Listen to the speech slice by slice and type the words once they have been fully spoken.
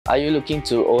Are you looking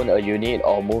to own a unit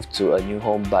or move to a new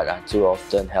home but are too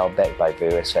often held back by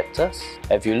various factors?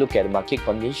 Have you looked at the market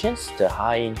conditions, the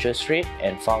high interest rate,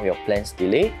 and found your plans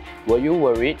delayed? Were you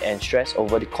worried and stressed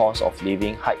over the cost of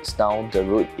living hikes down the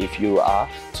road if you are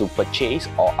to purchase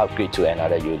or upgrade to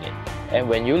another unit? And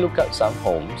when you look at some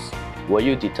homes, were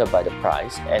you deterred by the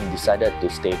price and decided to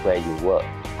stay where you were?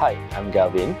 Hi, I'm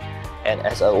Galvin. And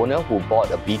as an owner who bought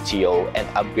a BTO and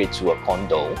upgrade to a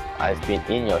condo, I've been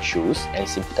in your shoes and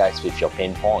sympathize with your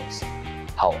pain points.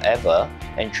 However,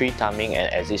 entry timing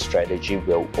and exit strategy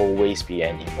will always be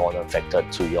an important factor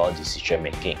to your decision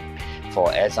making.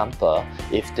 For example,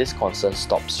 if this concern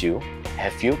stops you,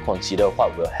 have you considered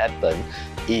what will happen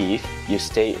if you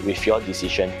stay with your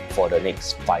decision for the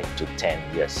next 5 to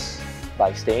 10 years?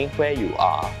 By staying where you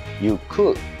are, you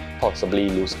could possibly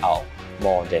lose out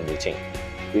more than you think.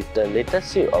 With the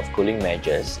latest series of cooling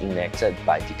measures enacted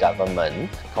by the government,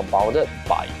 compounded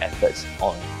by efforts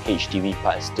on HDB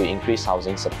parts to increase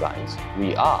housing supplies,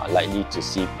 we are likely to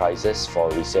see prices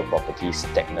for resale properties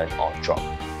stagnant or drop.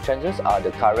 Chances are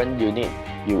the current unit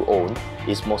you own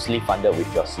is mostly funded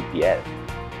with your CPF.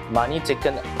 Money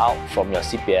taken out from your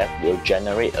CPF will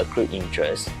generate accrued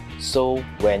interest, so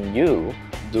when you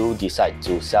do decide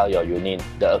to sell your unit,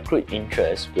 the accrued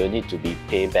interest will need to be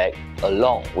paid back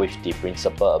along with the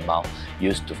principal amount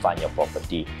used to fund your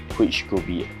property, which could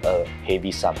be a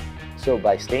heavy sum. So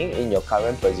by staying in your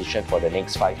current position for the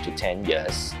next 5 to 10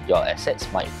 years, your assets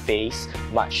might face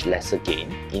much lesser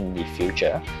gain in the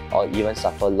future or even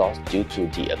suffer loss due to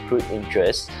the accrued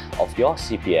interest of your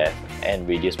CPF and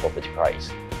reduced property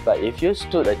price. But if you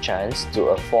stood a chance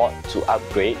to afford to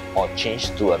upgrade or change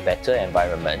to a better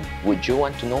environment, would you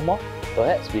want to know more?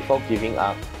 Perhaps before giving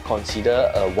up,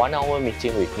 consider a 1-hour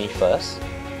meeting with me first.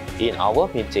 In our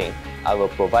meeting, I will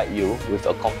provide you with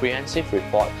a comprehensive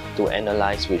report to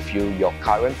analyze with you your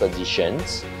current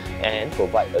positions and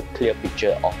provide a clear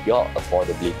picture of your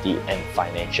affordability and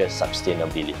financial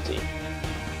sustainability.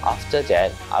 After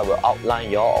that, I will outline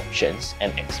your options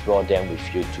and explore them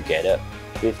with you together.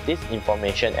 With this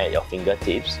information at your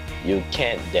fingertips, you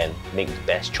can then make the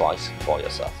best choice for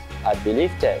yourself. I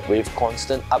believe that with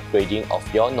constant upgrading of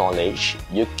your knowledge,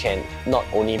 you can not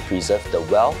only preserve the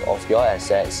wealth of your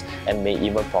assets and may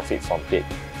even profit from it.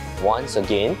 Once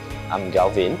again, I'm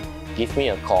Galvin. Give me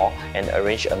a call and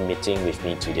arrange a meeting with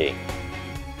me today.